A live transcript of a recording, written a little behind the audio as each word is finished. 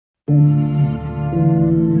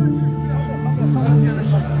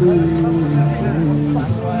They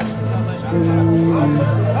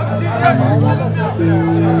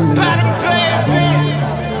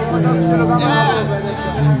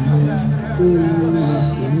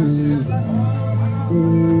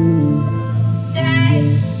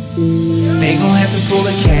gon' have to pull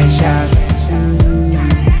the cash out,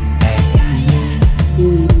 hey,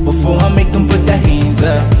 before I make them put their hands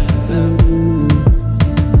up.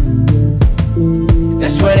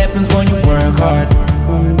 That's what happens when you work hard.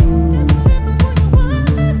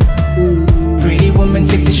 Pretty women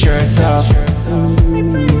take the shirts off. Yeah.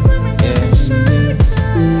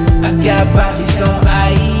 I got bodies on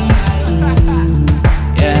ice.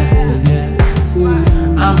 Yeah.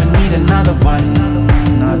 I'ma need another one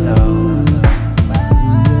of those.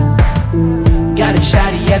 Got a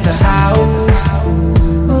shawty at the house.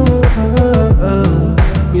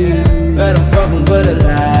 But I'm fucking with a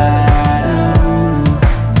lot of,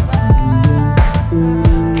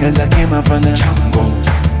 'cause I came out from the jungle.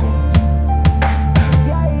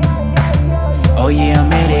 Oh yeah, I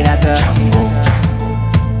made it out the jungle.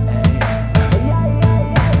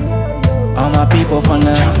 All my people from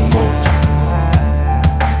the jungle.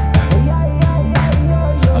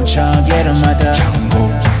 I'm tryna get them out the jungle.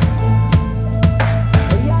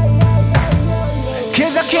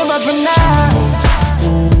 'Cause I came up from now.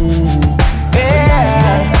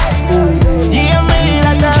 Yeah, yeah, I made it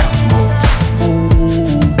out the jungle.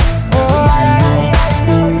 Oh,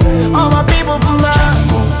 all my people from the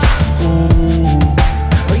jungle.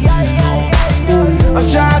 I'm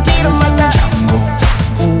tryna get them out the jungle.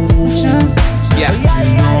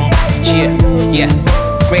 Yeah.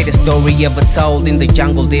 Greatest story ever told. In the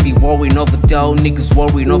jungle, they be worrying over dough. Niggas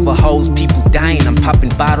worrying over hoes, people dying. I'm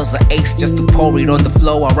popping bottles of Ace just to pour it on the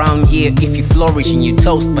floor. Around here, if you flourish and you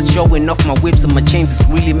toast. But showing off my whips and my chains is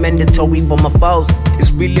really mandatory for my foes.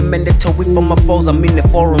 It's really mandatory for my foes. I'm in the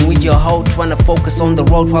forum with your hoe, trying to focus on the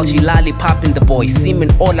road while she lollipopping the boy.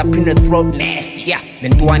 Semen all up in her throat, nasty, yeah.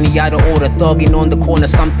 Then Dwani out of order, thugging on the corner,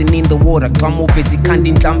 something in the water. Come over,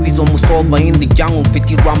 zikandin tambi's almost over in the jungle.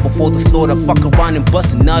 Pity run before the slaughter, fuck around and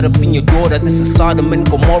bust a nut up in your daughter. This is Sodom and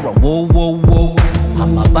Gomorrah. Whoa, whoa, whoa.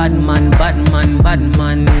 I'm a bad man,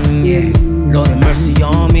 yeah. Lord have mercy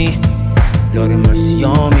on me, Lord have mercy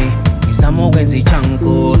on me. Cause I'm always in the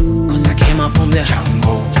jungle, 'cause I came out from the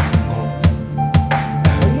jungle.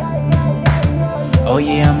 Oh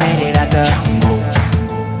yeah, I made it out the jungle.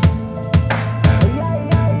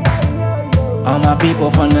 All my people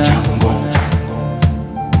from the jungle.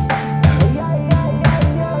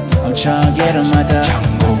 I'm tryna get them out the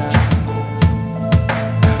jungle.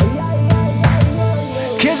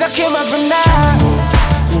 'Cause I came up from now.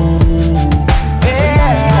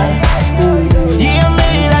 Yeah, yeah, I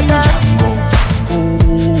made it out the jungle.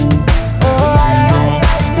 Oh,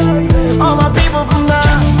 all my people from the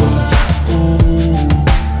jungle.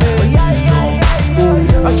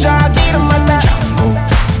 I'm tryna get them out the jungle.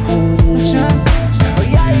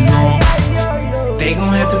 They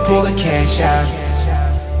gon' have to pull the cash out,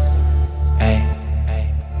 hey,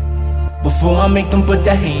 before I make them put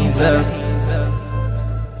their hands up.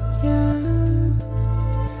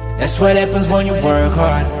 That's what happens when you work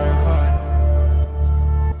hard.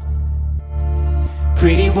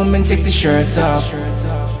 Pretty women take the shirts off.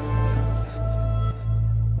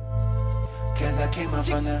 'Cause I came up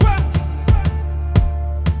from the,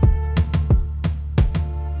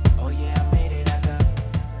 oh yeah, I made it out the,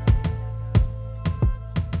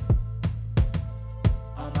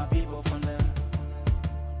 all my people from the,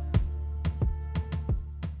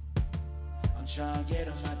 I'm tryna get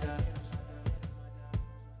them out the